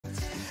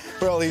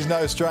Well, he's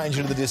no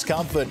stranger to the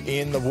discomfort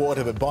in the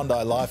water, but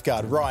Bondi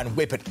lifeguard Ryan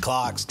Whippet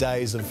Clark's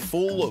days are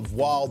full of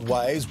wild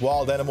waves,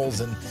 wild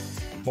animals and,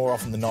 more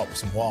often than not,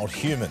 some wild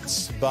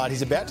humans. But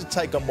he's about to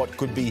take on what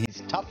could be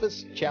his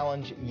toughest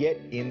challenge yet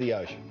in the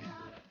ocean.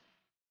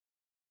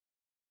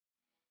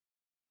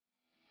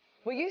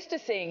 We're used to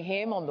seeing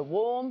him on the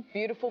warm,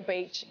 beautiful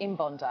beach in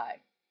Bondi.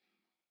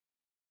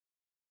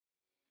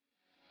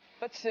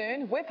 But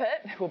soon,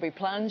 Whippet will be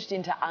plunged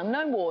into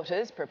unknown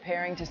waters,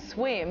 preparing to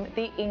swim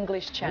the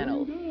English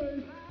Channel. A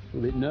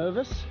little bit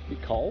nervous, a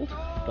bit cold,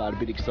 but a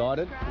bit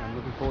excited. I'm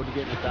looking forward to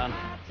getting it done.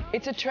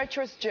 It's a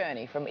treacherous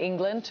journey from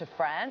England to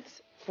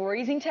France,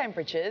 freezing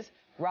temperatures,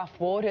 rough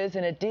waters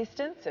and a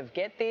distance of,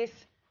 get this,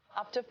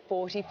 up to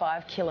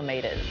 45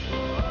 kilometres.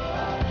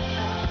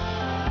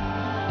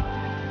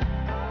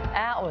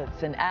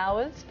 Hours and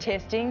hours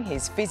testing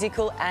his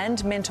physical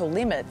and mental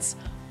limits,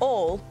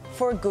 all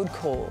for a good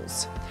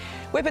cause.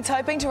 Whippet's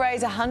hoping to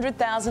raise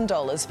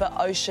 $100,000 for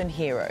Ocean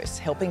Heroes,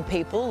 helping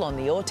people on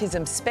the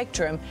autism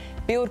spectrum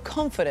build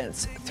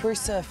confidence through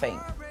surfing.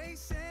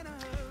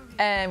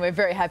 And we're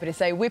very happy to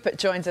say Whippet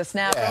joins us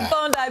now from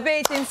Bondi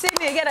Beach in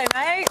Sydney. G'day,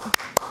 mate.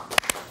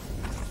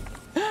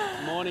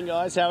 Morning,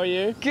 guys. How are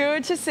you?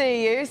 Good to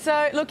see you.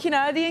 So, look, you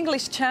know, the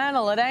English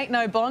Channel, it ain't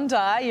no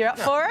Bondi. You're up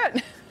for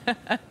it?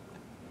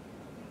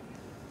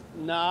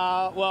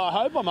 Nah, well, I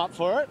hope I'm up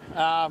for it.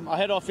 I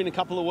head off in a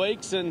couple of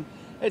weeks and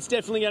it's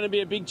definitely going to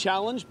be a big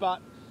challenge, but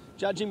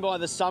judging by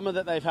the summer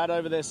that they've had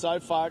over there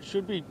so far, it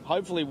should be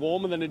hopefully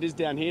warmer than it is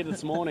down here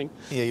this morning.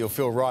 Yeah, you'll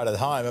feel right at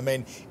home. I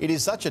mean, it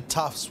is such a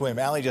tough swim.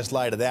 Ali just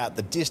laid it out.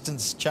 The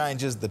distance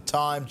changes, the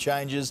time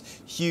changes,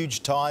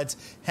 huge tides.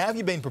 How have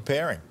you been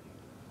preparing?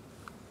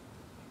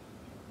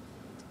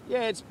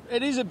 Yeah,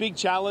 it is a big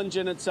challenge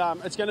and it's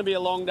going to be a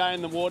long day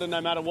in the water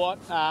no matter what.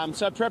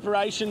 So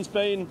preparation's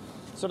been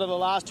sort of the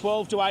last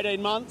 12 to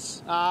 18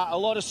 months. A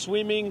lot of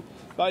swimming,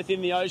 both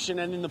in the ocean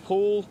and in the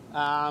pool.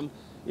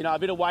 You know, a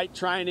bit of weight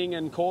training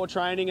and core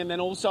training, and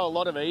then also a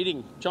lot of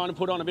eating, trying to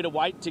put on a bit of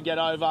weight to get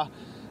over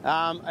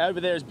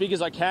there as big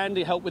as I can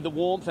to help with the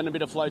warmth and a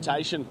bit of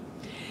flotation.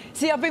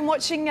 See, I've been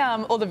watching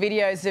all the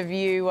videos of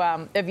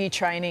you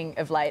training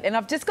of late, and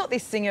I've just got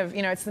this thing of,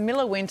 you know, it's the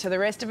middle of winter, the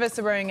rest of us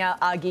are wearing our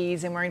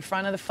Uggies and we're in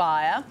front of the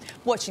fire,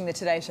 watching the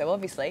Today Show,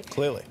 obviously.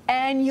 Clearly.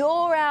 And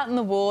you're out in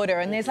the water,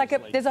 and there's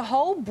a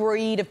whole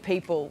breed of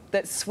people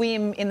that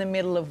swim in the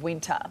middle of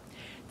winter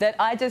that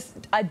I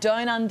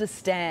don't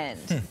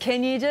understand.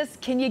 Can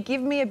you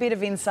give me a bit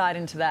of insight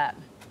into that?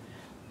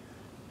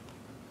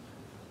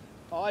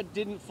 I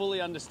didn't fully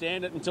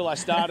understand it until I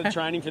started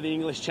training for the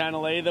English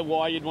Channel either,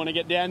 why you'd want to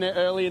get down there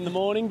early in the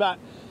morning. But,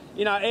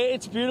 you know,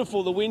 it's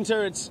beautiful. The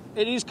winter, it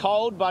is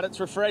cold, but it's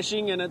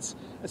refreshing, and it's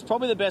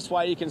probably the best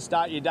way you can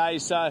start your day.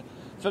 So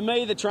for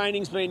me, the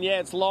training's been,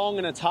 it's long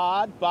and it's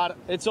hard, but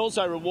it's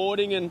also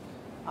rewarding. And,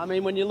 I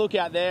mean, when you look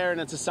out there and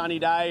it's a sunny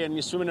day and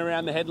you're swimming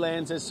around the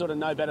headlands, there's sort of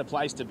no better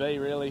place to be,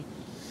 really.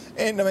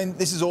 And, I mean,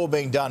 this is all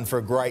being done for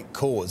a great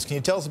cause. Can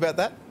you tell us about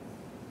that?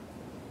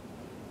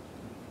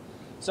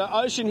 So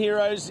Ocean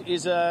Heroes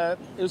it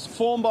was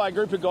formed by a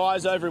group of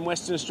guys over in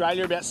Western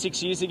Australia about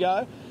 6 years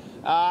ago.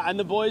 And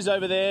the boys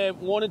over there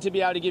wanted to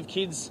be able to give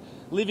kids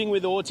living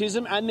with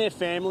autism and their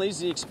families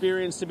the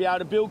experience to be able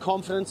to build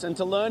confidence and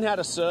to learn how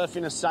to surf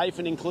in a safe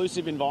and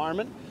inclusive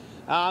environment.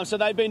 So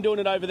they've been doing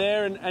it over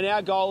there, and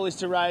our goal is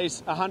to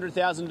raise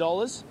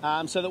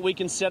 $100,000 so that we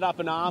can set up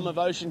an arm of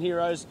Ocean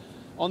Heroes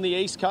on the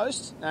East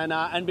Coast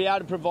and be able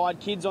to provide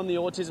kids on the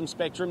autism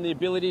spectrum the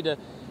ability to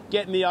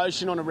get in the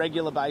ocean on a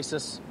regular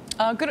basis.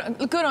 Good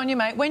on you,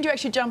 mate. When do you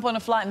actually jump on a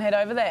flight and head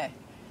over there?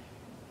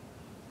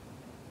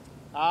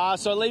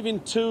 So I leave in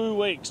 2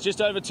 weeks,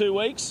 just over 2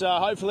 weeks.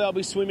 Hopefully I'll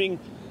be swimming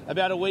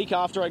about a week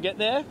after I get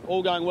there,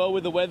 all going well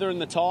with the weather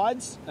and the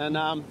tides. And,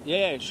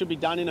 it should be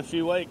done in a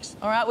few weeks.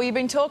 All right, well, you've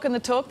been talking the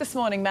talk this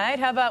morning, mate.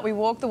 How about we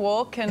walk the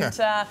walk? And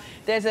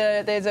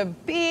there's a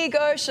big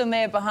ocean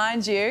there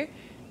behind you.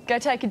 Go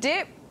take a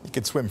dip. You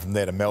could swim from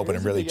there to Melbourne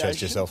and really test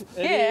yourself.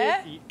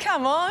 Yeah,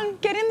 come on,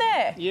 get in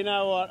there. You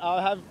know what,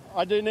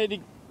 I do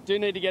need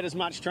to get as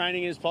much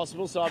training as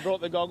possible, so I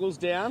brought the goggles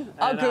down.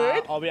 And,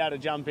 good. I'll be able to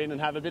jump in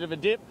and have a bit of a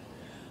dip.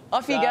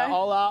 Off you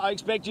go. I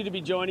expect you to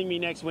be joining me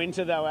next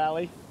winter, though,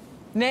 Ali.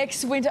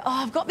 Next winter?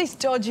 Oh, I've got this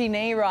dodgy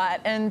knee, right?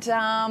 And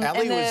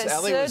Ali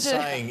was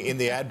saying in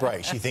the ad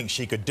break she thinks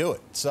she could do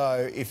it.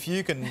 So if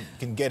you can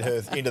get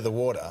her into the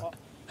water.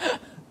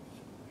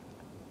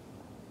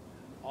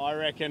 I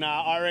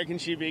reckon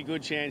she'd be a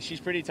good chance. She's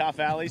pretty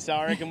tough, Ali, so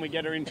I reckon we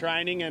get her in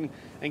training and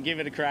give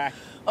it a crack.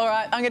 All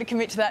right, I'm going to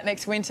commit to that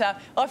next winter.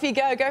 Off you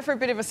go. Go for a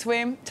bit of a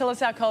swim. Tell us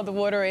how cold the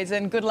water is,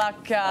 and good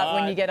luck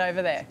when you get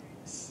over there.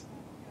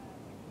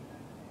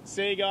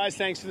 See you guys.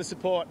 Thanks for the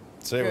support.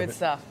 Good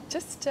stuff.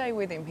 Just stay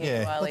with him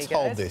here while he goes.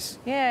 Let's hold this.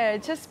 Yeah,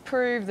 just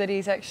prove that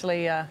he's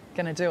actually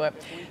going to do it.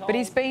 But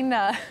he's been...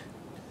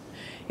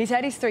 he's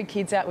had his 3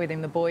 kids out with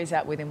him, the boys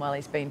out with him while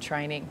he's been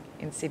training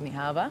in Sydney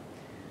Harbour.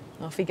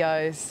 Off he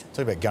goes.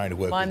 Talk about going to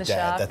work with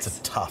Dad. That's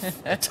a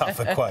tough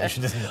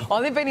equation, isn't it?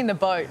 Oh, they've been in the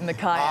boat and the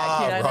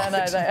kayak.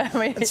 Right. No.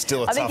 I mean, it's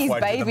still a I think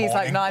tough his baby's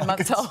like 9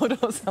 months old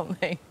or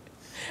something.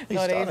 He's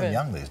Not starting even.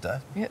 young these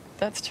days. Yeah,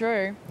 that's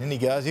true. In he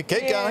goes. You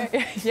keep going.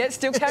 Yeah,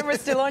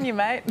 camera's still on you,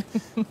 mate.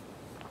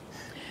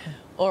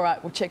 All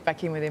right, we'll check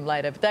back in with him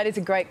later. But that is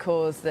a great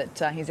cause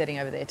that he's heading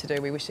over there to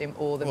do. We wish him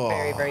all the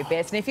very, very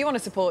best. And if you want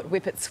to support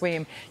Whippet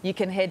Swim, you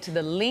can head to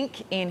the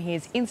link in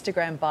his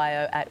Instagram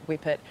bio at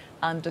 @whippet_.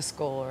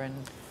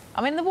 And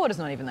I mean, the water's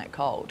not even that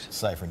cold.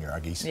 Safer in your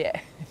Uggies. Yeah.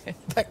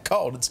 That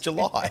cold. It's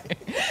July.